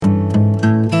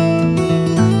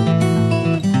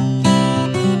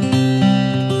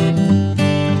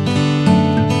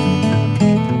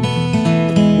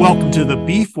Welcome to the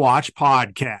Beef Watch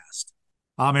podcast.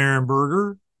 I'm Aaron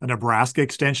Berger, a Nebraska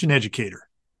Extension educator.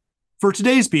 For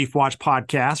today's Beef Watch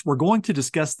podcast, we're going to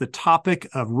discuss the topic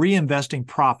of reinvesting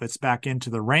profits back into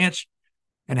the ranch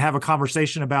and have a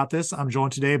conversation about this. I'm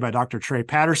joined today by Dr. Trey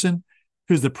Patterson,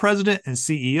 who's the president and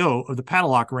CEO of the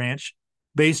Padlock Ranch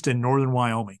based in northern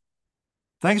Wyoming.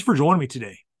 Thanks for joining me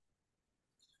today.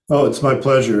 Oh, it's my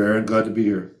pleasure, Aaron. Glad to be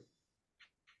here.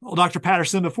 Well, Dr.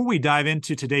 Patterson, before we dive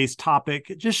into today's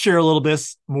topic, just share a little bit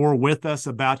more with us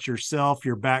about yourself,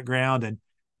 your background, and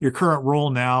your current role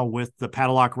now with the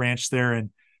Padlock Ranch there and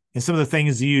some of the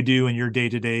things that you do in your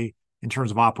day-to-day in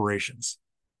terms of operations.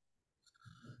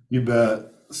 You bet.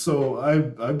 So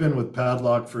I've been with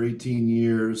Padlock for 18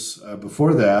 years.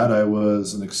 Before that, I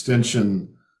was an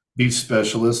extension beef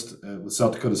specialist with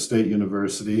South Dakota State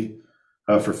University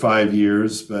for 5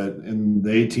 years. But in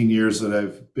the 18 years that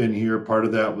I've been here, part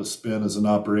of that was spent as an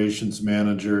operations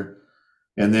manager.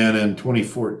 And then in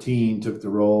 2014, took the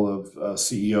role of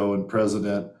CEO and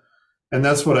president. And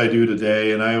that's what I do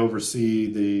today. And I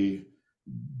oversee the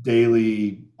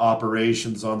daily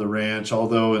operations on the ranch,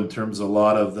 although in terms of a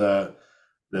lot of the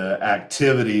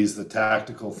activities, the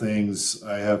tactical things,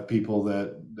 I have people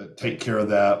that take care of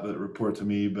that report to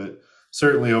me, but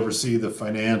certainly oversee the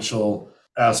financial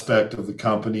aspect of the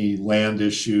company, land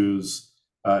issues,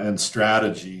 and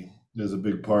strategy is a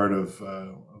big part of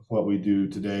what we do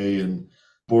today. And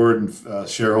board and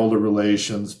shareholder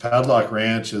relations. Padlock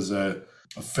Ranch is a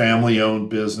family-owned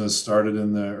business, started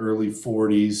in the early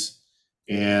 40s,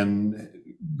 and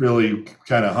really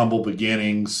kind of humble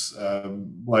beginnings,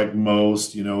 like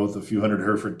most, with a few hundred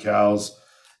Hereford cows,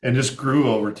 and just grew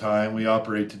over time. We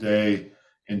operate today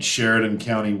in Sheridan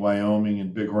County, Wyoming,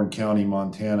 and Bighorn County,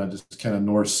 Montana, just kind of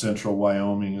north central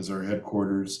Wyoming is our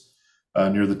headquarters,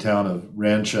 near the town of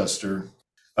Ranchester.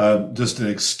 Just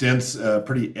an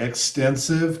pretty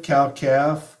extensive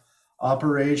cow-calf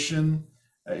operation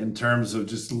in terms of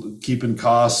just keeping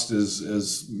costs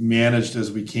as managed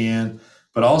as we can.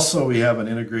 But also we have an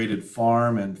integrated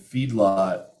farm and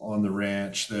feedlot on the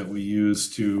ranch that we use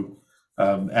to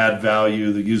add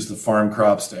value. They use the farm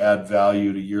crops to add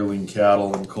value to yearling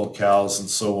cattle and cull cows and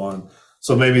so on.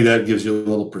 So maybe that gives you a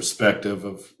little perspective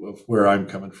of where I'm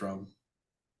coming from.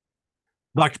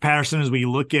 Dr. Patterson, as we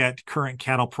look at current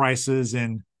cattle prices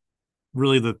and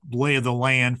really the lay of the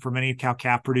land for many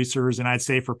cow-calf producers, and I'd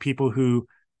say for people who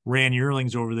ran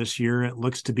yearlings over this year, it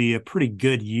looks to be a pretty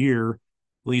good year,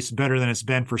 at least better than it's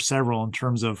been for several in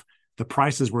terms of the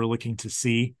prices we're looking to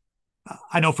see.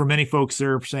 I know for many folks,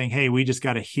 they're saying, hey, we just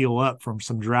got to heal up from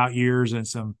some drought years and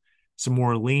some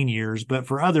more lean years. But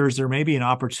for others, there may be an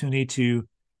opportunity to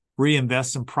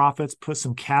reinvest some profits, put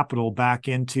some capital back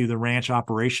into the ranch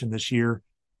operation this year.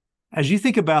 As you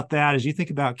think about that, as you think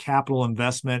about capital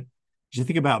investment, as you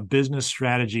think about business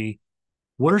strategy,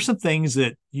 what are some things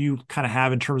that you kind of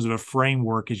have in terms of a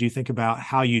framework as you think about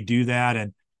how you do that and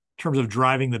in terms of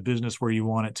driving the business where you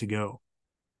want it to go?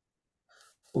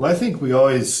 Well, I think we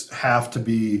always have to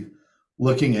be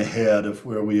looking ahead of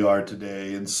where we are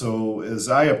today. And so as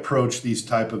I approach these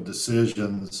type of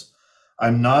decisions,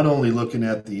 I'm not only looking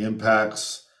at the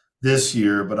impacts this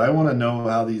year, but I want to know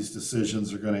how these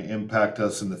decisions are going to impact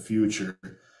us in the future,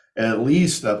 at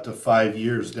least up to 5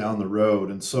 years down the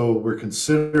road. And so we're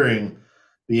considering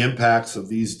the impacts of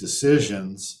these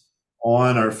decisions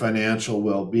on our financial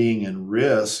well-being and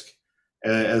risk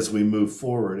as we move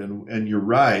forward. And you're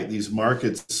right, these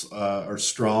markets are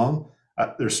strong.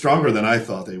 They're stronger than I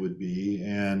thought they would be.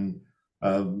 And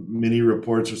many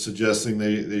reports are suggesting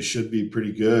they should be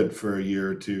pretty good for a year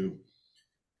or two.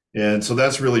 And so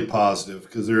that's really positive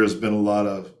because there has been a lot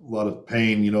of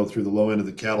pain, through the low end of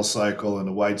the cattle cycle and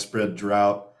a widespread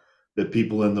drought that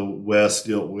people in the West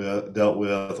dealt with,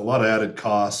 a lot of added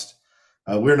cost.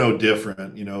 We're no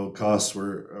different. Costs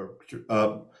were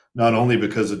up not only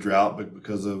because of drought, but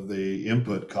because of the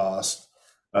input cost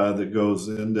that goes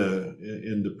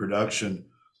into production.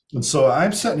 And so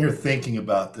I'm sitting here thinking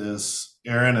about this,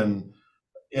 Aaron, and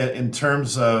in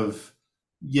terms of,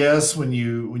 yes, when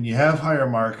you have higher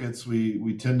markets,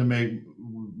 we tend to make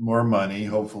more money,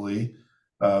 hopefully.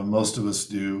 Most of us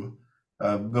do.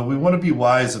 But we want to be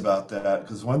wise about that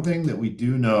because one thing that we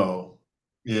do know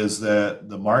is that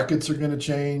the markets are going to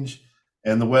change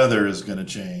and the weather is going to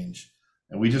change.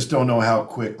 And we just don't know how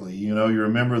quickly. You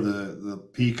remember the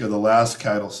peak of the last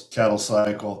cattle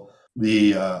cycle,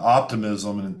 the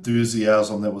optimism and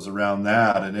enthusiasm that was around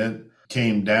that, and it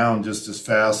came down just as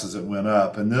fast as it went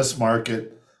up. And this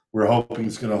market, we're hoping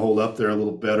it's going to hold up there a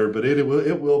little better, but it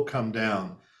will come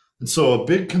down. And so a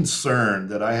big concern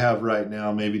that I have right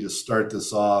now, maybe to start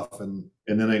this off, and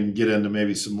then I can get into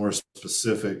maybe some more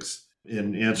specifics,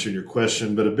 in answering your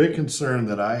question, but a big concern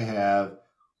that I have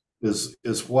is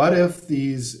what if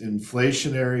these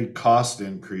inflationary cost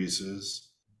increases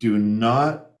do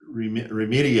not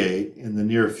remediate in the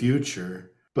near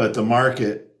future, but the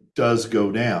market does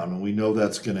go down, and we know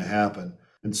that's going to happen.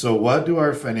 And so, what do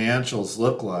our financials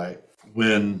look like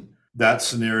when that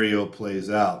scenario plays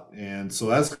out? And so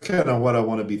that's kind of what I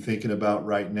want to be thinking about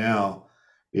right now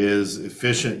is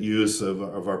efficient use of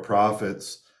our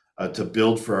profits to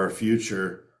build for our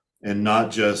future and not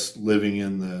just living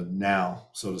in the now,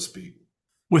 so to speak.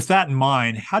 With that in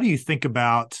mind, how do you think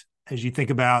about, as you think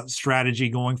about strategy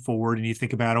going forward and you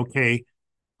think about, okay,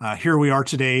 here we are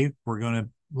today, we're going to,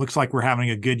 looks like we're having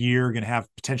a good year, going to have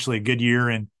potentially a good year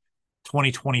in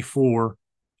 2024.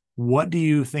 What do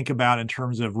you think about in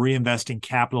terms of reinvesting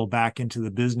capital back into the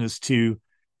business to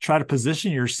try to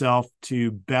position yourself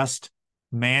to best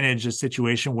manage a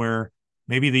situation where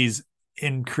maybe these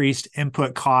increased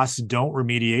input costs don't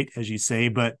remediate, as you say,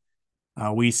 but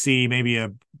we see maybe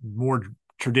a more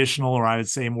traditional, or I would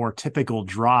say more typical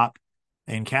drop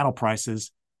in cattle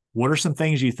prices? What are some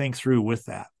things you think through with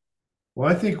that? Well,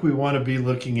 I think we want to be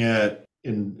looking at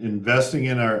investing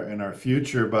in our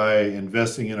future by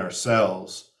investing in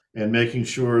ourselves and making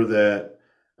sure that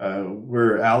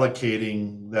we're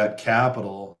allocating that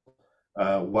capital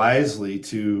wisely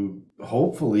to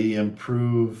hopefully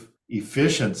improve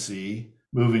efficiency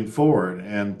moving forward,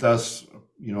 and thus,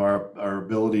 our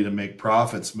ability to make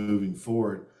profits moving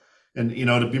forward. And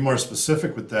to be more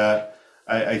specific with that,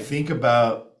 I think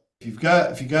about if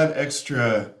you got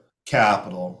extra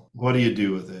capital, what do you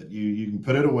do with it? You can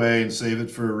put it away and save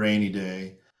it for a rainy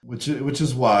day, which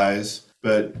is wise,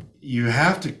 but you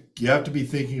have to be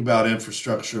thinking about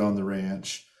infrastructure on the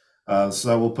ranch.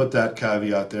 So we'll put that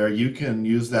caveat there. You can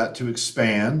use that to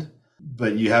expand,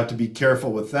 but you have to be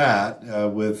careful with that,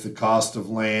 with the cost of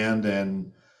land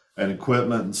and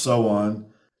equipment and so on.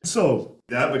 So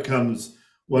that becomes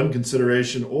one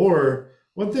consideration. Or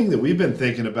one thing that we've been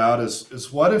thinking about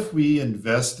is what if we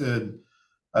invested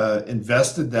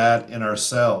that in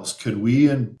ourselves? Could we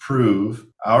improve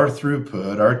our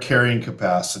throughput, our carrying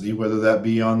capacity, whether that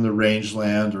be on the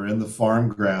rangeland or in the farm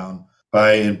ground,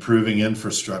 by improving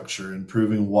infrastructure,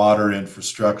 improving water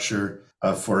infrastructure,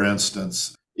 for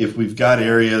instance? If we've got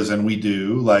areas, and we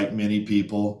do, like many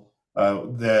people,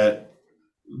 that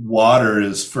water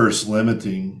is first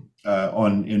limiting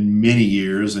on in many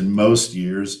years, in most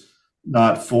years,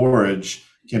 not forage.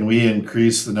 Can we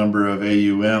increase the number of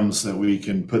AUMs that we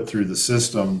can put through the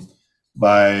system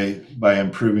by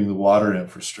improving the water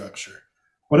infrastructure?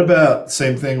 What about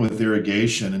same thing with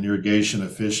irrigation and irrigation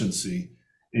efficiency?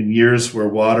 In years where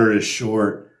water is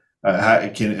short,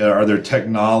 are there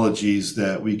technologies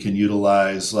that we can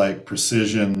utilize like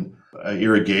precision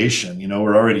irrigation?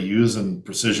 We're already using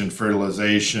precision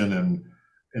fertilization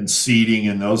and seeding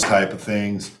and those type of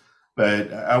things,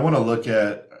 but I want to look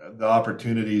at the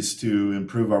opportunities to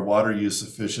improve our water use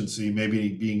efficiency, maybe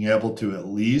being able to at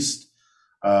least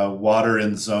water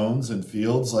in zones and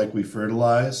fields like we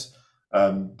fertilize,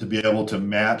 to be able to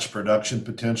match production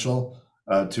potential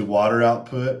to water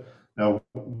output. Now,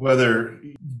 whether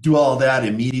do all that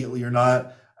immediately or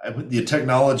not, the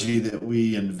technology that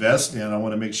we invest in, I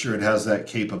want to make sure it has that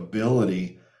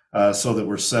capability, so that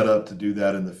we're set up to do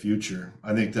that in the future.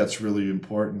 I think that's really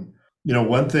important.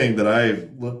 One thing that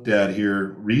I've looked at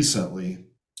here recently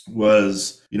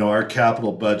was, our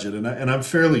capital budget, and I'm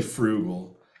fairly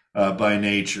frugal by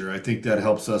nature. I think that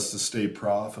helps us to stay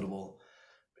profitable.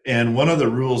 And one of the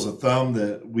rules of thumb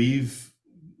that we've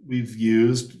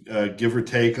used, give or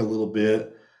take a little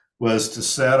bit, was to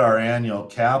set our annual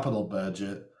capital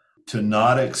budget to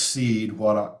not exceed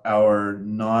what our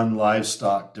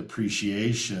non-livestock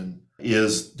depreciation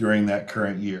is during that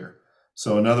current year.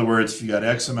 So in other words, if you got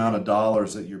X amount of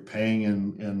dollars that you're paying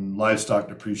in livestock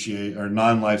depreciation or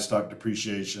non-livestock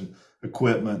depreciation,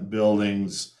 equipment,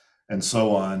 buildings, and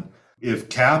so on, if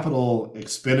capital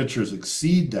expenditures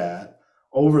exceed that,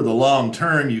 over the long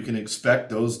term, you can expect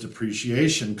those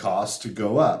depreciation costs to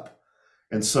go up.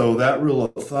 And so that rule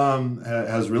of thumb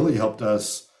has really helped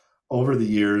us over the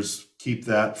years keep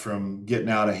that from getting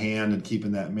out of hand and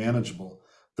keeping that manageable.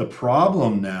 The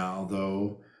problem now,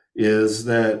 though, is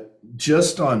that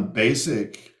just on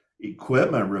basic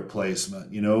equipment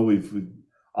replacement, we've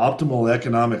optimal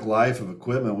economic life of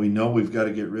equipment. We know we've got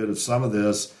to get rid of some of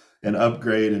this and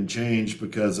upgrade and change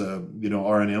because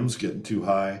R&M's getting too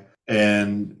high,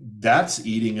 and that's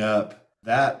eating up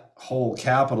that whole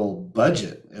capital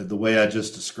budget the way I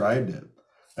just described it.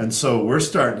 And so we're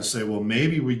starting to say, well,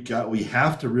 maybe we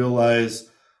have to realize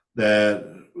that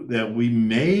we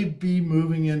may be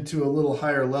moving into a little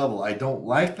higher level. I don't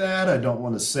like that. I don't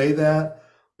want to say that,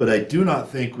 but I do not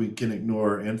think we can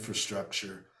ignore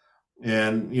infrastructure.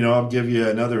 And I'll give you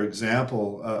another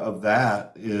example of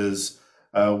that is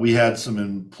we had some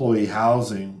employee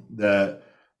housing that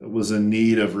was in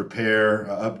need of repair,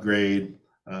 upgrade,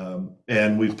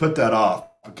 and we put that off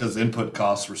because input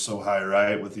costs were so high,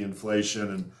 right, with the inflation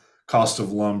and cost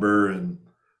of lumber and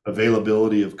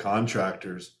availability of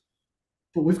contractors.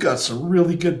 But we've got some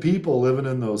really good people living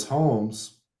in those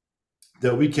homes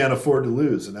that we can't afford to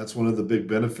lose, and that's one of the big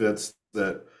benefits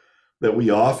that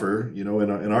we offer,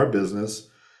 in our business.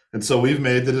 And so we've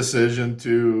made the decision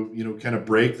to, kind of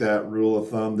break that rule of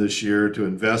thumb this year to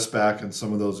invest back in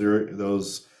some of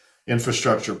those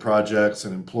infrastructure projects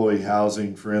and employee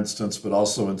housing, for instance, but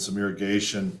also in some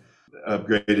irrigation,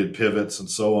 upgraded pivots, and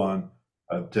so on,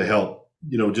 to help,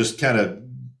 just kind of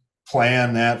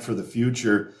plan that for the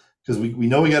future because we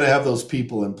know we got to have those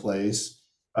people in place,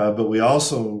 but we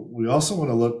also want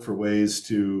to look for ways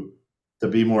to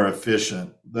be more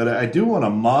efficient. But I do want to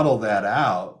model that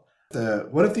out.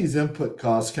 What if these input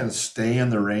costs kind of stay in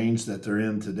the range that they're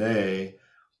in today?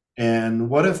 And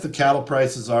what if the cattle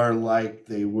prices are like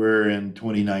they were in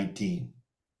 2019,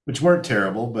 which weren't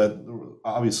terrible, but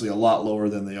obviously a lot lower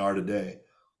than they are today?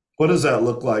 What does that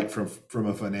look like from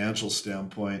a financial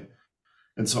standpoint?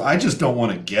 And so I just don't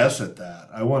want to guess at that.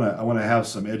 I want to have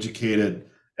some educated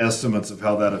estimates of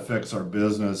how that affects our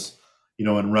business,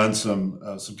 and run some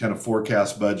kind of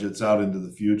forecast budgets out into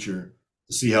the future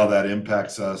to see how that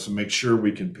impacts us and make sure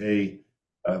we can pay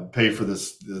for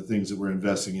the things that we're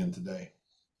investing in today.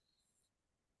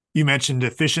 You mentioned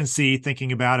efficiency,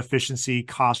 thinking about efficiency,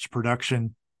 cost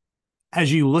production.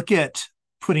 As you look at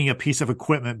putting a piece of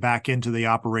equipment back into the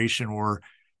operation, or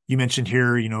you mentioned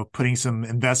here, putting some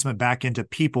investment back into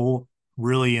people,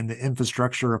 really in the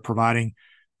infrastructure of providing,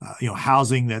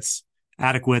 housing that's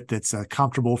adequate, that's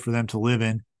comfortable for them to live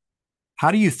in.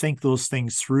 How do you think those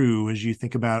things through as you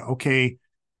think about, okay,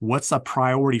 what's a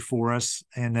priority for us?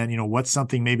 And then, what's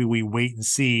something maybe we wait and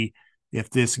see if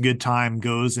this good time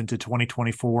goes into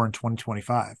 2024 and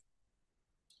 2025?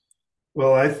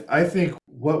 Well, I think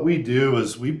what we do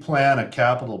is we plan a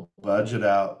capital budget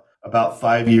out about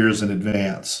 5 years in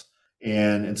advance.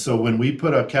 And so when we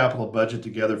put a capital budget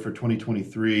together for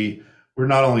 2023, we're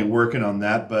not only working on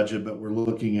that budget, but we're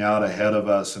looking out ahead of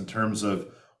us in terms of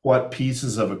what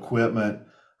pieces of equipment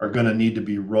are going to need to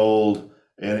be rolled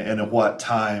and at what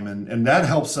time. And that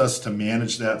helps us to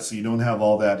manage that so you don't have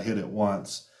all that hit at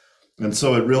once. And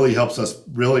so it really helps us,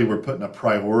 really, we're putting a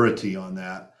priority on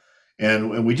that.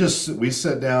 And we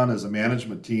sit down as a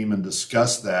management team and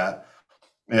discuss that.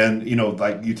 And,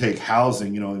 like you take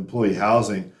housing, employee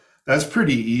housing, that's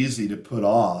pretty easy to put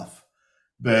off.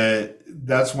 But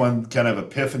that's one kind of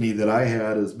epiphany that I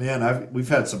had is, man, we've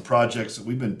had some projects that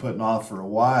we've been putting off for a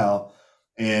while.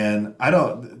 And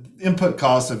input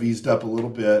costs have eased up a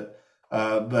little bit,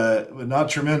 but not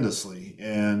tremendously.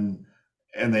 And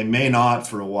they may not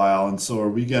for a while. And so are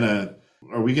we gonna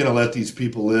let these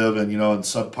people live in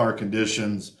subpar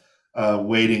conditions,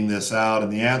 waiting this out?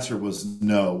 And the answer was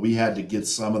no. We had to get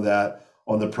some of that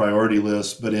on the priority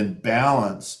list, but in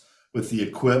balance with the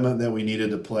equipment that we needed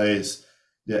to place,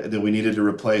 that we needed to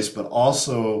replace, but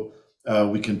also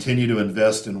we continue to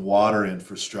invest in water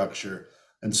infrastructure.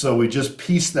 And so we just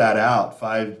piece that out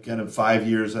 5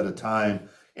 years at a time,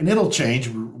 and it'll change.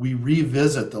 We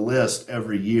revisit the list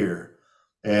every year,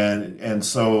 and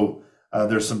so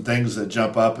there's some things that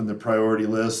jump up in the priority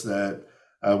list that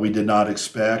we did not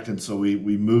expect, and so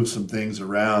we move some things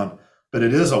around. But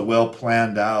it is a well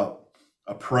planned out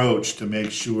approach to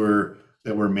make sure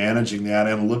that we're managing that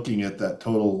and looking at that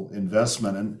total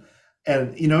investment.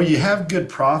 And you have good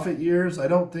profit years. I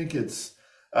don't think it's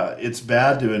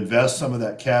bad to invest some of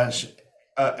that cash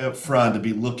up front, to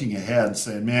be looking ahead and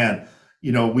saying, man,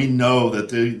 we know that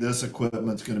this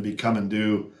equipment's going to be coming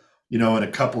due, in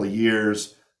a couple of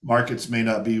years. Markets may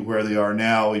not be where they are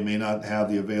now. We may not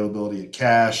have the availability of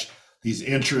cash. These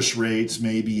interest rates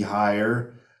may be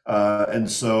higher. And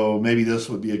so maybe this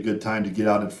would be a good time to get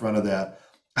out in front of that.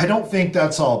 I don't think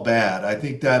that's all bad. I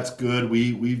think that's good.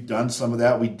 We've done some of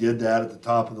that. We did that at the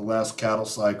top of the last cattle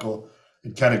cycle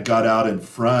and kind of got out in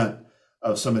front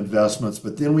of some investments.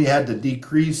 But then we had to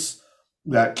decrease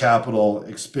that capital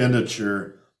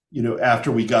expenditure,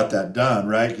 after we got that done,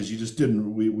 right? Because you just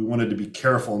didn't, we wanted to be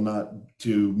careful not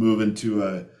to move into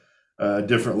a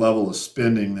different level of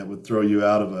spending that would throw you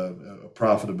out of a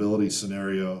profitability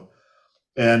scenario.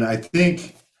 And I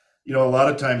think, a lot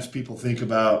of times people think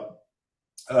about,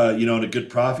 in a good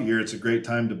profit year, it's a great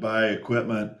time to buy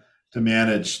equipment to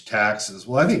manage taxes?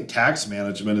 Well, I think tax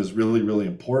management is really, really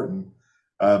important.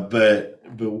 But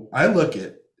I look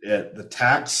at the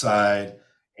tax side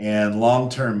and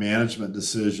long-term management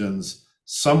decisions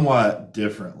somewhat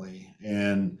differently.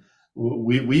 And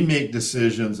we make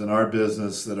decisions in our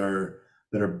business that are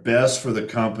best for the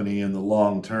company in the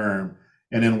long term,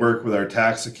 and then work with our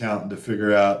tax accountant to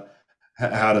figure out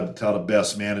how to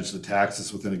best manage the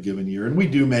taxes within a given year. And we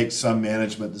do make some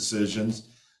management decisions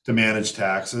to manage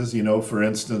taxes. For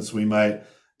instance, we might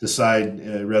decide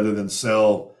rather than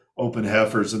sell open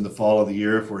heifers in the fall of the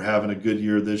year, if we're having a good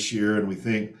year this year and we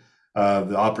think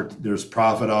there's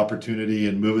profit opportunity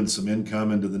and moving some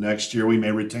income into the next year, we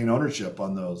may retain ownership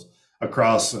on those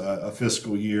across a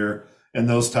fiscal year and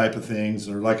those type of things.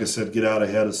 Or like I said, get out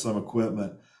ahead of some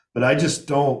equipment. But I just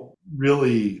don't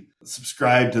really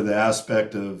subscribe to the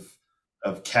aspect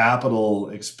of capital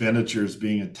expenditures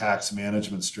being a tax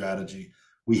management strategy.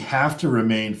 We have to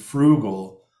remain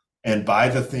frugal and buy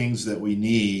the things that we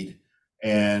need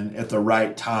and at the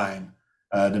right time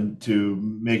to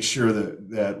make sure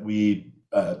that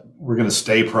we're going to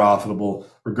stay profitable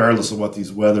regardless of what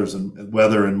these weather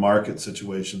and market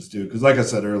situations do. Because like I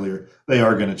said earlier, they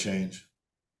are going to change.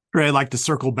 Ray, I'd like to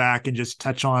circle back and just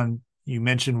touch on, you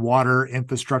mentioned water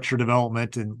infrastructure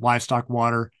development and livestock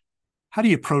water. How do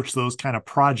you approach those kind of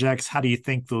projects? How do you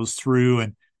think those through?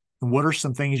 And what are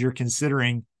some things you're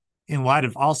considering in light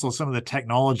of also some of the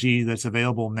technology that's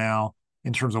available now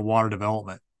in terms of water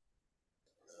development?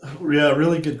 Yeah,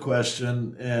 really good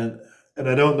question. And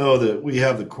I don't know that we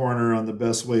have the corner on the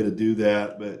best way to do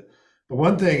that, but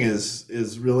one thing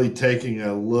is really taking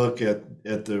a look at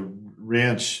the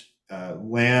ranch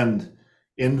land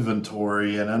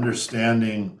inventory and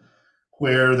understanding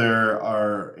where there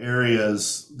are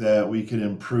areas that we can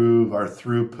improve our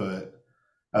throughput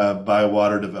by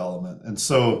water development. And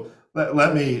so I'm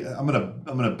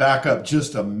gonna back up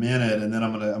just a minute, and then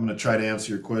I'm gonna try to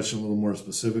answer your question a little more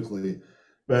specifically.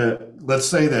 But let's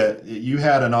say that you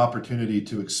had an opportunity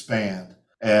to expand,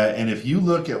 and if you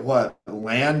look at what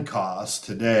land costs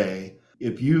today,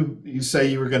 if you say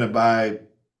you were going to buy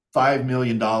 $5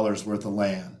 million worth of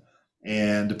land,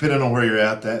 and depending on where you're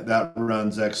at, that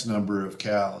runs X number of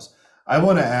cows. I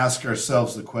want to ask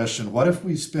ourselves the question: what if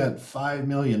we spent $5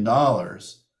 million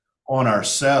on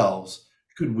ourselves?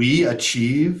 Could we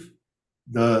achieve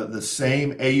the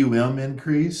same AUM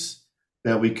increase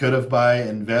that we could have by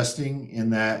investing in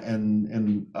that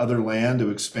and other land to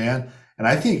expand? And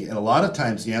I think a lot of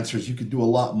times the answer is you could do a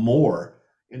lot more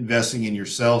investing in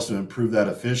yourselves to improve that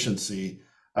efficiency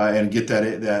and get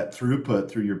that throughput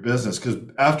through your business. Because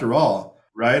after all,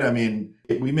 right? I mean,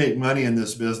 we make money in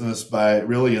this business by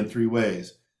really in three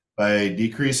ways: by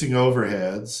decreasing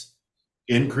overheads,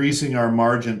 increasing our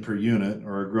margin per unit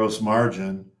or a gross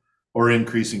margin, or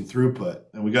increasing throughput.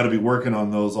 And we got to be working on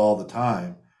those all the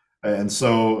time. And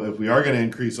so if we are going to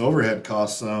increase overhead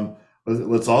costs some,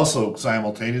 let's also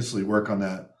simultaneously work on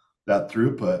that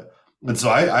throughput. And so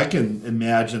I can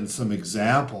imagine some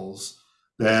examples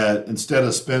that instead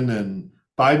of spending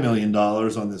 $5 million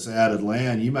on this added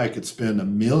land, you might could spend $1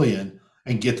 million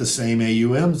and get the same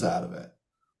AUMs out of it.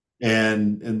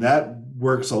 And that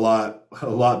works a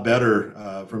lot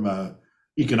better from a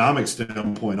economic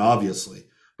standpoint, obviously.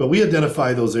 But we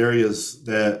identify those areas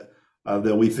that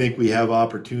we think we have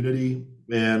opportunity,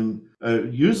 and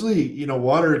usually,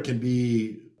 water can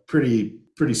be pretty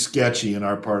sketchy in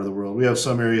our part of the world. We have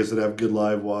some areas that have good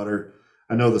live water.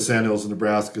 I know the Sandhills in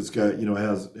Nebraska's got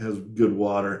has good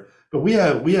water, but we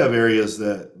have areas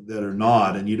that are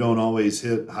not, and you don't always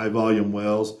hit high volume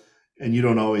wells, and you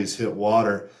don't always hit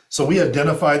water. So we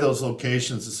identify those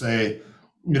locations to say,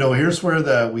 here's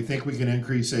where we think we can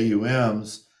increase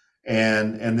AUMs,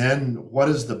 and then what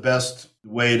is the best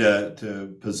way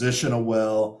to position a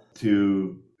well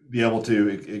to be able to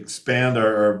expand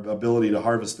our ability to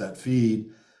harvest that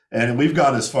feed. And we've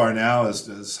gone as far now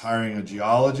as hiring a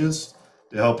geologist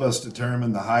to help us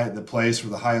determine the place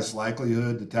where the highest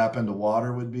likelihood to tap into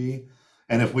water would be.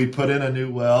 And if we put in a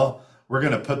new well, we're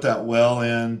going to put that well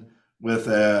in with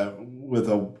a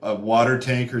water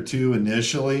tank or two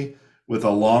initially, with a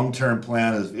long-term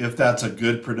plan. As if that's a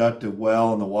good productive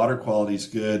well and the water quality is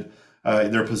good,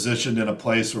 they're positioned in a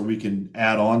place where we can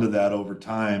add on to that over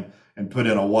time and put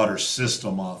in a water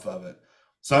system off of it.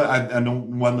 So I know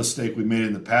one mistake we made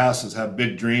in the past is have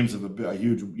big dreams of a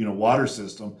huge water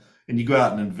system, and you go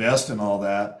out and invest in all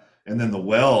that, and then the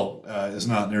well is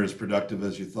not near as productive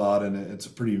as you thought, and it's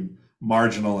a pretty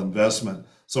marginal investment.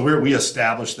 So we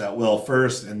establish that well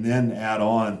first, and then add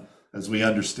on as we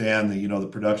understand the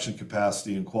production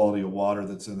capacity and quality of water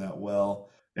that's in that well.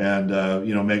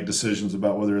 and make decisions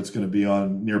about whether it's going to be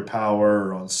on near power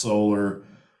or on solar,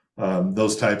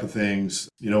 those type of things.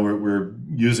 We're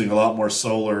using a lot more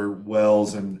solar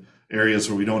wells in areas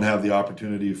where we don't have the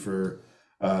opportunity for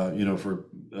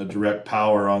direct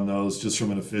power on those, just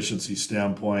from an efficiency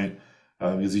standpoint,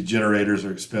 because the generators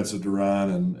are expensive to run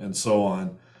and so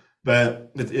on.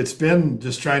 But it's been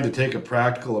just trying to take a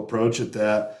practical approach at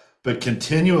that, but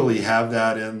continually have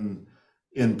that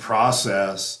in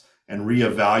process and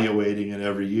reevaluating it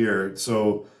every year.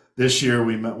 So this year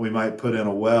we might put in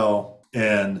a well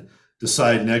and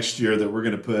decide next year that we're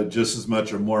going to put just as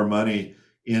much or more money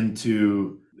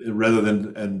into, rather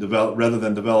than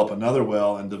develop another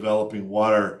well and developing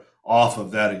water off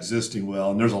of that existing well.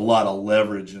 And there's a lot of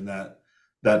leverage in that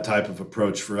type of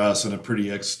approach for us in a pretty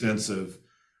extensive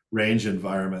range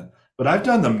environment. But I've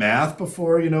done the math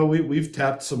before. We've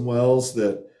tapped some wells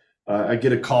that I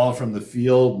get a call from the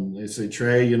field and they say,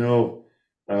 Trey,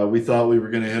 we thought we were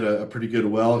going to hit a pretty good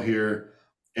well here,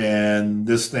 and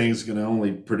this thing's going to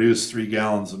only produce 3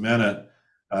 gallons a minute.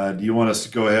 Do you want us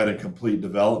to go ahead and complete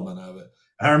development of it?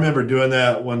 I remember doing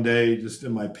that one day just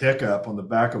in my pickup on the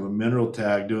back of a mineral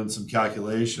tag, doing some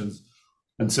calculations,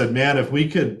 and said, "Man, if we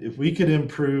could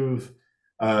improve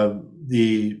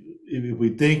the if we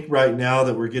think right now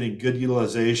that we're getting good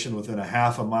utilization within a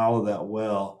half a mile of that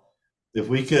well, if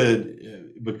we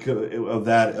could because of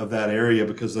that area,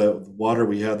 because the water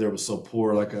we had there was so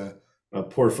poor, like a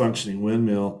poor functioning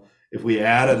windmill. If we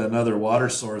added another water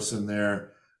source in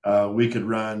there, we could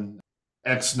run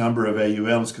X number of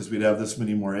AUMs because we'd have this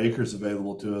many more acres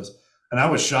available to us." And I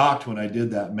was shocked when I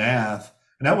did that math.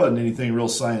 And that wasn't anything real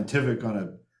scientific on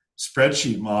a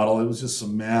spreadsheet model. It was just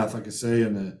some math, like I say,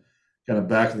 in the kind of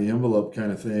back of the envelope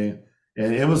kind of thing.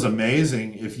 And it was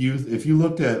amazing if you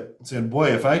looked at saying, boy,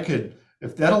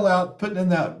 if that allowed putting in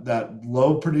that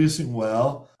low producing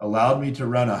well allowed me to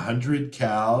run 100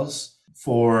 cows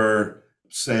for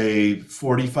say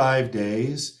 45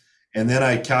 days, and then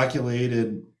I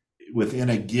calculated within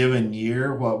a given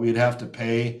year what we'd have to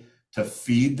pay to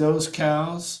feed those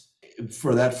cows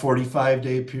for that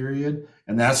 45-day period.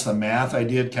 And that's the math I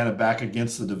did kind of back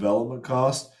against the development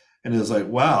cost. And it was like,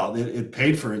 wow, it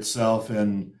paid for itself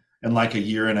in like a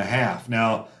year and a half.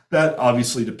 Now, that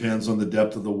obviously depends on the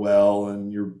depth of the well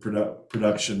and your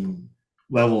production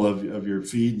level of your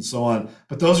feed and so on.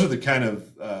 But those are the kind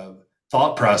of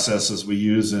thought processes we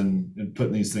use in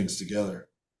putting these things together.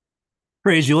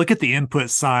 As you look at the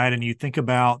input side and you think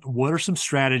about what are some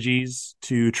strategies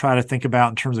to try to think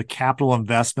about in terms of capital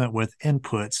investment with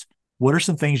inputs, what are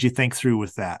some things you think through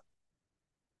with that?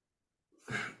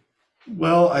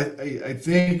 Well, I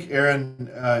think, Aaron,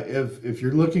 if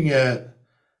you're looking at,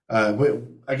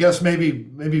 I guess maybe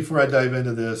before I dive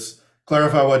into this,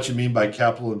 clarify what you mean by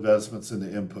capital investments into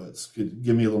inputs. Could you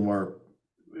give me a little more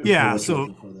info Yeah. what you're So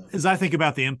looking for there? as I think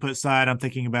about the input side, I'm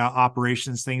thinking about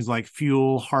operations, things like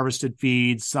fuel, harvested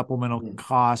feed, supplemental Mm.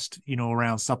 cost,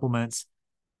 around supplements.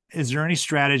 Is there any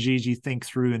strategies you think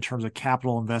through in terms of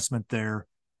capital investment there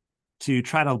to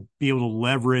try to be able to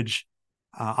leverage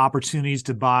opportunities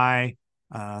to buy,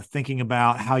 thinking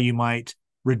about how you might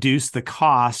reduce the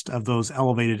cost of those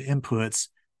elevated inputs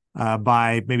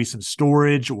by maybe some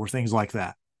storage or things like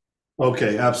that?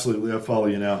 Okay, absolutely. I follow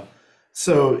you now.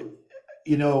 So,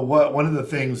 one of the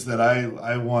things that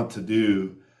I want to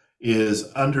do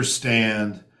is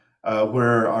understand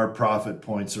where our profit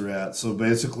points are at. So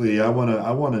basically, I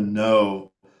want to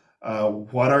know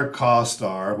what our costs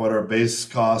are, what our base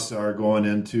costs are going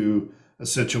into a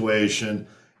situation,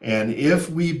 and if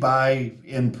we buy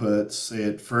inputs, say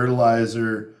it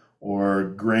fertilizer or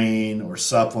grain or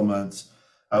supplements,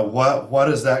 what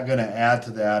is that going to add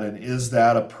to that, and is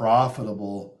that a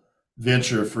profitable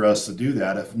venture for us to do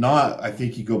that? If not, I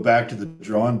think you go back to the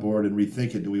drawing board and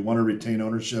rethink it. Do we want to retain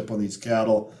ownership on these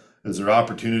cattle? Is there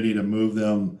opportunity to move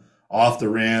them off the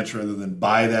ranch rather than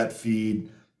buy that feed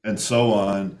and so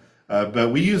on?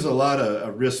 But we use a lot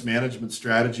of risk management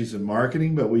strategies in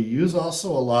marketing, but we use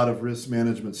also a lot of risk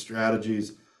management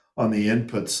strategies on the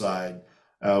input side.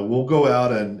 We'll go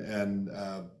out and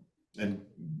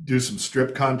do some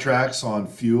strip contracts on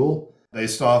fuel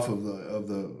based off of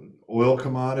the oil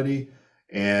commodity,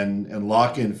 and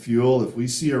lock in fuel. If we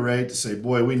see a rate to say,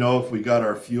 boy, we know if we got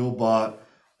our fuel bought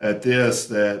at this,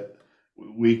 that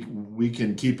we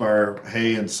can keep our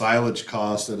hay and silage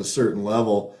costs at a certain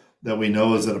level that we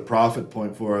know is at a profit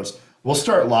point for us, we'll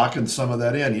start locking some of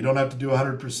that in. You don't have to do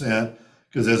 100%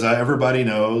 because, as everybody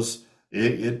knows,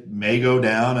 it may go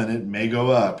down and it may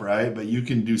go up, right? But you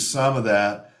can do some of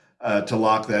that to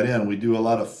lock that in. We do a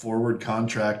lot of forward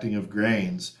contracting of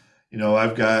grains.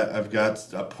 I've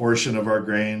got a portion of our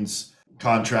grains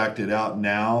contracted out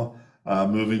now,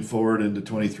 moving forward into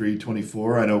 23,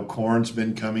 24. I know corn's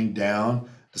been coming down,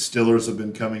 distillers have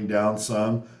been coming down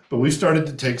some, but we started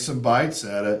to take some bites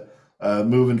at it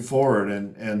moving forward.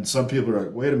 And some people are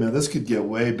like, wait a minute, this could get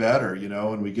way better,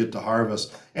 when we get to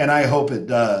harvest. And I hope it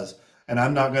does. And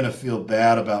I'm not going to feel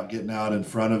bad about getting out in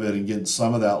front of it and getting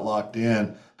some of that locked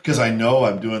in because I know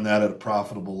I'm doing that at a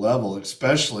profitable level,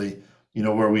 especially,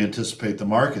 where we anticipate the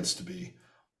markets to be.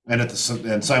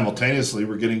 And simultaneously,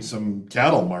 we're getting some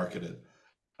cattle marketed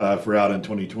for out in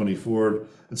 2024,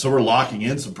 and so we're locking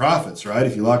in some profits, right?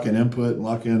 If you lock in input and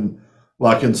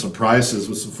lock in some prices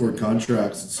with some forward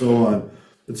contracts and so on,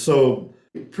 and so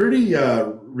pretty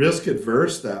risk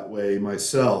adverse that way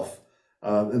myself,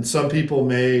 and some people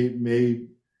may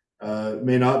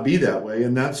not be that way,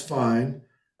 and that's fine.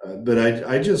 But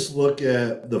I just look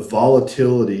at the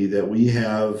volatility that we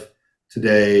have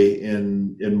today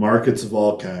in markets of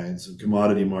all kinds, and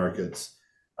commodity markets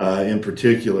in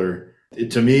particular.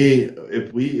 To me,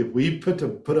 if we put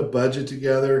a budget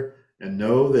together and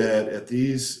know that at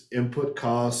these input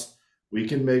costs we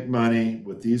can make money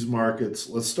with these markets,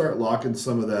 let's start locking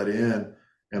some of that in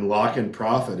and locking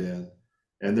profit in.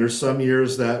 And there's some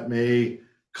years that may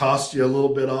cost you a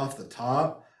little bit off the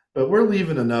top, but we're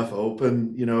leaving enough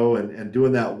open, and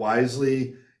doing that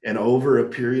wisely and over a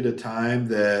period of time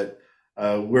that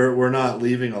we're not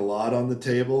leaving a lot on the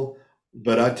table.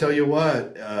 But I tell you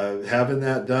what, having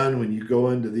that done when you go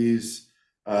into these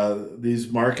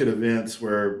market events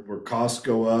where costs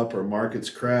go up or markets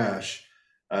crash,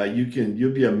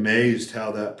 you'll be amazed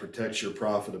how that protects your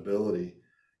profitability.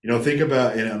 Think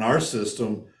about in our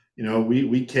system,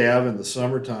 we calve in the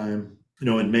summertime,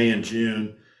 in May and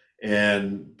June,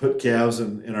 and put calves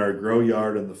in our grow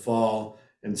yard in the fall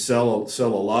and sell a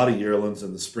lot of yearlings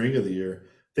in the spring of the year.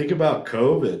 Think about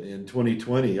COVID in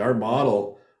 2020. Our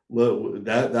model,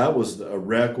 that was a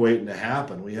wreck waiting to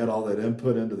happen. We had all that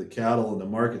input into the cattle, and the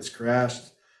markets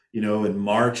crashed, in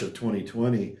March of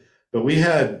 2020. But we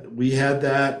had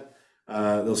that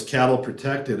those cattle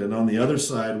protected, and on the other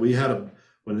side, we had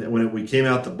when we came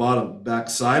out the back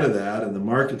side of that, and the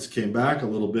markets came back a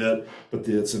little bit, but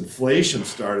its inflation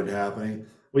started happening.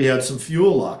 We had some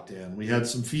fuel locked in, we had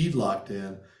some feed locked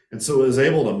in, and so it was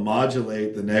able to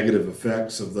modulate the negative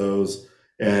effects of those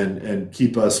and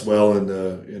keep us well in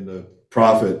the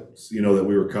profits, that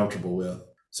we were comfortable with.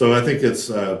 So I think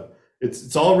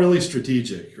it's all really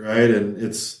strategic, right? And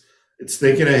it's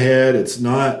thinking ahead. It's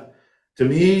not, to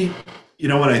me,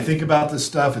 when I think about this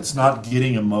stuff, it's not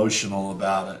getting emotional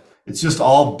about it. It's just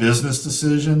all business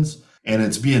decisions, and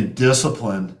it's being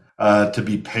disciplined to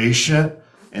be patient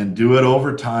and do it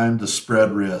over time to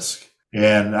spread risk.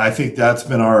 And I think that's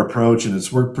been our approach, and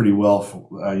it's worked pretty well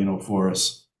for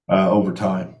us over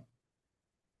time.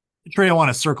 Trey, I want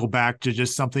to circle back to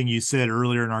just something you said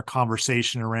earlier in our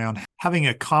conversation around having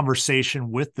a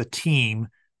conversation with the team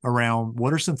around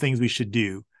what are some things we should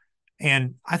do.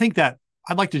 And I think that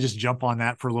I'd like to just jump on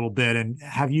that for a little bit and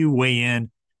have you weigh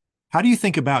in. How do you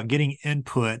think about getting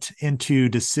input into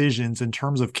decisions in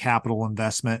terms of capital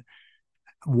investment?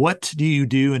 What do you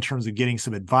do in terms of getting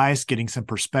some advice, getting some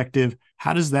perspective?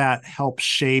 How does that help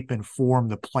shape and form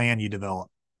the plan you develop?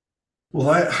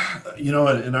 Well,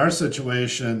 in our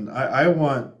situation, I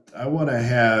want to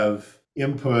have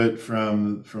input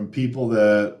from people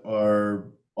that are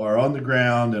on the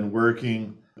ground and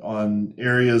working on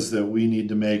areas that we need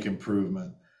to make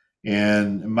improvement.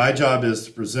 And my job is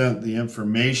to present the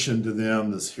information to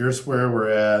them. Here's where we're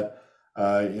at,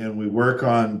 and we work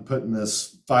on putting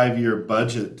this 5-year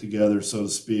budget together, so to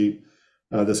speak.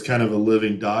 This kind of a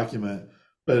living document.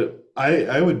 But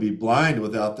I would be blind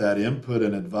without that input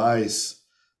and advice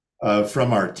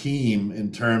from our team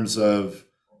in terms of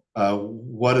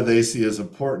what do they see as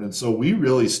important. And so we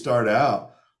really start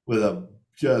out with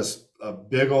just a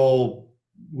big old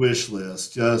wish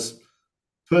list. Just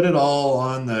put it all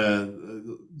on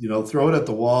throw it at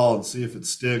the wall and see if it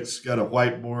sticks. Got a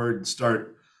whiteboard and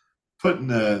start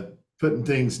putting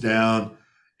things down.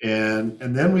 And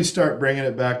then we start bringing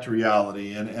it back to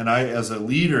reality. And I, as a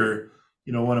leader,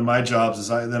 one of my jobs is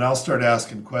I'll start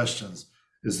asking questions.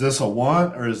 Is this a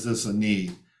want or is this a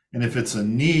need? And if it's a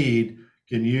need,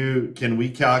 can we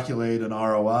calculate an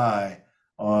ROI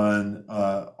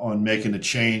on making a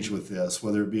change with this,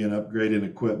 whether it be an upgrade in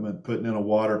equipment, putting in a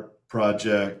water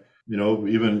project,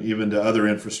 even to other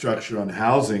infrastructure on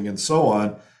housing and so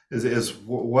on, is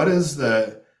what is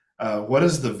the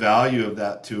value of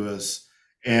that to us?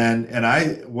 And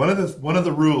one of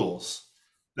the rules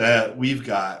that we've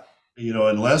got,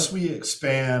 unless we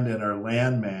expand in our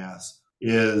land mass,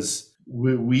 is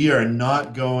we are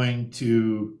not going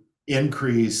to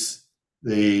increase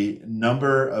the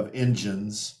number of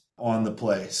engines on the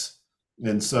place.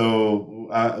 And so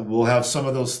we'll have some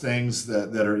of those things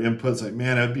that are inputs like,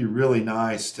 man, it'd be really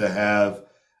nice to have,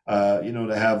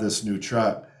 to have this new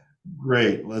truck.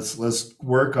 Great, let's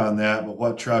work on that. But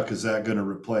what truck is that going to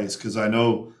replace? Because I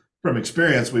know from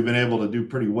experience we've been able to do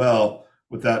pretty well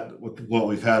with that, with what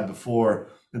we've had before.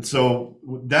 And so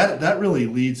that really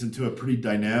leads into a pretty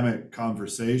dynamic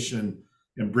conversation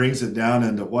and brings it down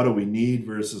into what do we need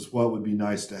versus what would be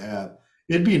nice to have.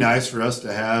 It'd be nice for us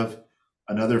to have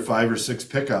another 5 or 6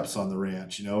 pickups on the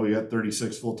ranch. We got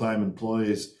 36 full-time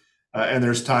employees, and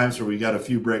there's times where we got a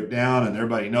few break down, and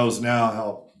everybody knows now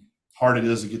how hard it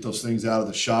is to get those things out of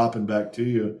the shop and back to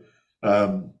you.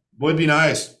 Would be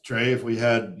nice, Trey, if we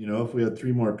had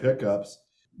 3 more pickups,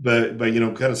 but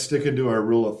kind of sticking to our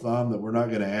rule of thumb that we're not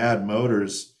going to add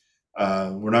motors,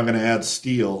 we're not going to add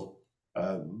steel.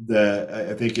 That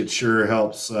I think it sure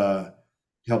helps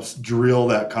drill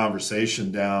that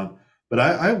conversation down. But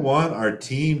I want our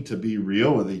team to be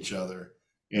real with each other,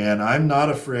 and I'm not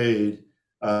afraid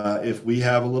if we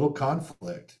have a little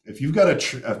conflict. If you've got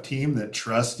a team that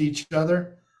trusts each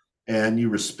other and you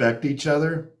respect each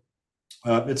other,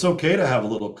 it's okay to have a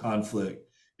little conflict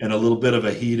and a little bit of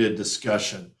a heated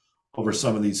discussion over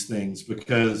some of these things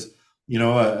because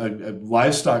a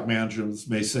livestock manager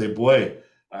may say, "Boy,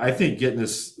 I think getting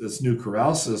this new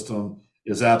corral system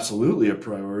is absolutely a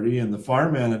priority," and the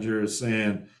farm manager is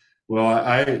saying, "Well,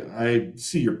 I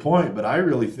see your point, but I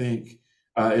really think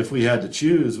if we had to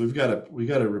choose, we got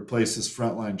to replace this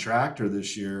frontline tractor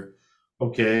this year."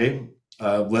 Okay,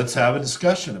 let's have a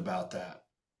discussion about that.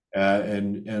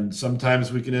 And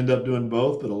sometimes we can end up doing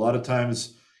both, but a lot of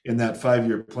times in that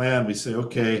 5-year plan, we say,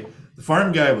 okay, the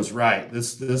farm guy was right.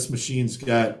 This machine's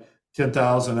got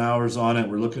 10,000 hours on it.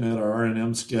 We're looking at our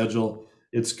R&M schedule.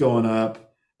 It's going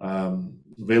up.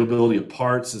 Availability of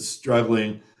parts is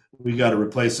struggling. We got to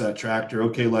replace that tractor.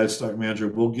 Okay, livestock manager,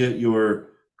 we'll get your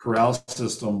corral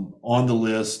system on the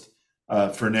list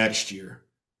for next year.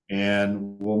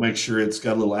 And we'll make sure it's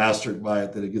got a little asterisk by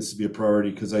it that it gets to be a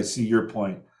priority because I see your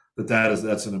point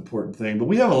that's an important thing. But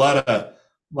we have a lot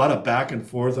of back and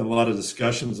forth and a lot of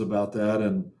discussions about that.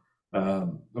 And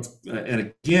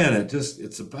again,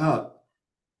 it's about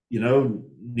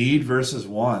need versus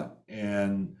want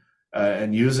and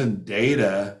using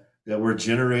data that we're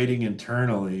generating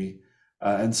internally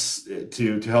and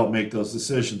to help make those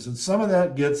decisions. And some of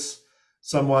that gets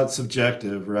somewhat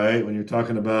subjective, right? When you're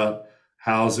talking about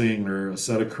housing or a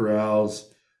set of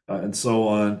corrals and so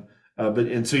on.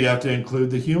 And so you have to include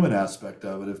the human aspect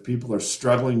of it. If people are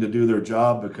struggling to do their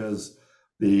job because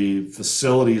the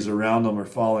facilities around them are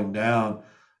falling down,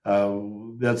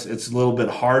 it's a little bit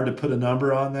hard to put a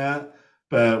number on that.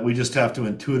 But we just have to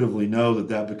intuitively know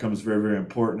that becomes very, very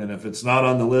important. And if it's not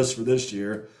on the list for this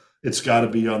year, it's got to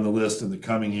be on the list in the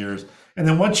coming years. And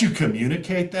then once you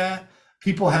communicate that,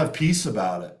 people have peace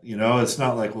about it. It's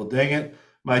not like, well, dang it,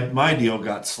 my deal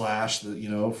got slashed,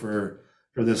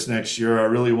 for this next year. I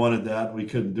really wanted that, and we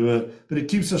couldn't do it. But it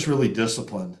keeps us really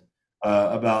disciplined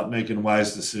about making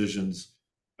wise decisions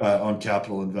on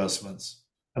capital investments.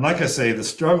 And like I say, the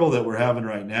struggle that we're having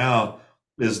right now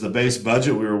is the base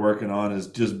budget we were working on is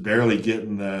just barely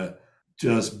getting the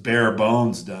just bare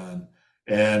bones done.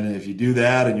 And if you do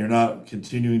that and you're not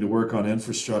continuing to work on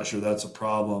infrastructure, that's a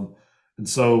problem. And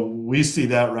so we see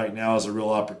that right now as a real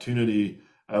opportunity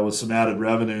with some added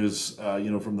revenues,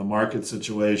 from the market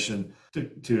situation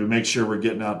to make sure we're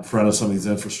getting out in front of some of these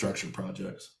infrastructure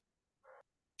projects.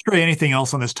 Trey, anything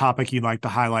else on this topic you'd like to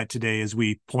highlight today as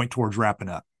we point towards wrapping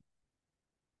up?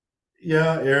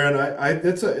 Yeah, Aaron,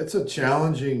 it's a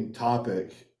challenging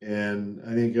topic, and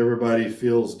I think everybody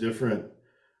feels different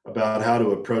about how to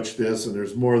approach this, and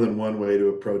there's more than one way to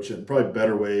approach it, and probably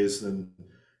better ways than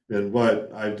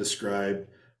what I've described.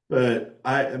 But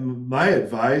my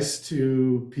advice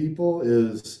to people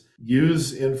is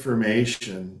use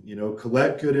information,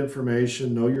 collect good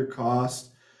information, know your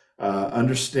cost,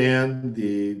 understand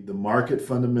the market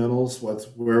fundamentals,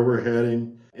 where we're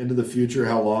heading into the future,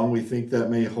 how long we think that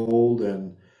may hold,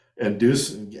 and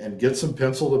get some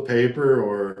pencil to paper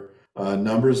or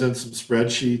numbers and some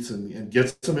spreadsheets and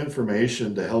get some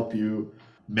information to help you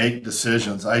make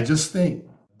decisions. I just think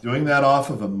doing that off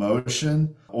of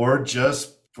emotion or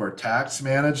just for tax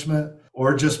management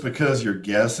or just because you're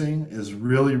guessing is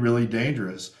really, really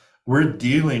dangerous. We're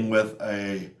dealing with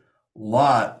a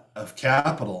lot of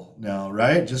capital now,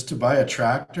 right? Just to buy a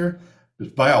tractor,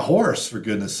 just buy a horse, for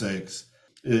goodness sakes,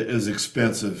 is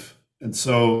expensive. And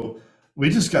so we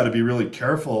just got to be really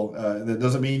careful. That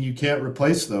doesn't mean you can't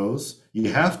replace those.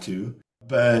 You have to,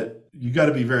 but you got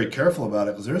to be very careful about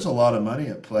it because there's a lot of money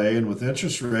at play. And with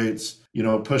interest rates,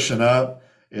 pushing up,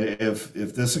 if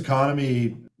this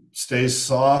economy stays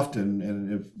soft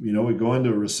and if, we go into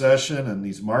a recession and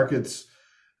these markets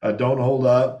don't hold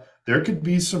up, there could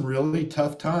be some really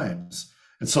tough times.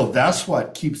 And so that's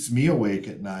what keeps me awake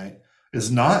at night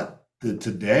is not the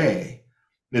today.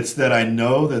 It's that I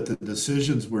know that the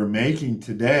decisions we're making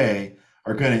today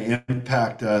are going to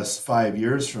impact us 5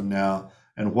 years from now.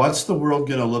 And what's the world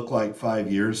going to look like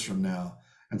 5 years from now?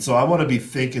 And so I want to be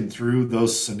thinking through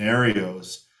those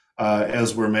scenarios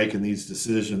as we're making these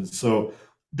decisions. So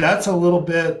that's a little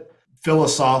bit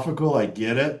philosophical. I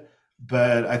get it.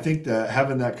 But I think that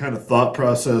having that kind of thought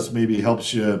process maybe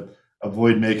helps you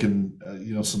avoid making,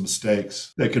 some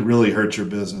mistakes that could really hurt your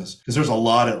business because there's a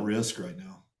lot at risk right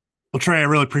now. Well, Trey, I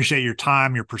really appreciate your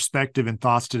time, your perspective, and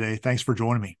thoughts today. Thanks for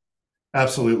joining me.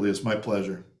 Absolutely. It's my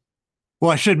pleasure.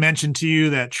 Well, I should mention to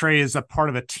you that Trey is a part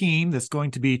of a team that's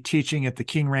going to be teaching at the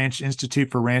King Ranch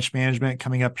Institute for Ranch Management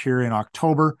coming up here in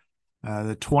October,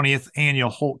 the 20th annual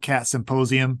Holt Cat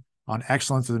Symposium on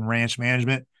Excellence in Ranch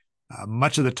Management.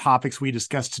 Much of the topics we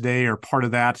discussed today are part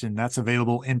of that, and that's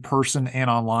available in person and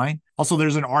online. Also,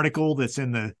 there's an article that's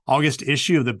in the August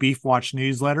issue of the Beef Watch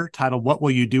newsletter titled, "What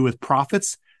Will You Do with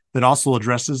Profits?" that also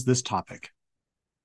addresses this topic.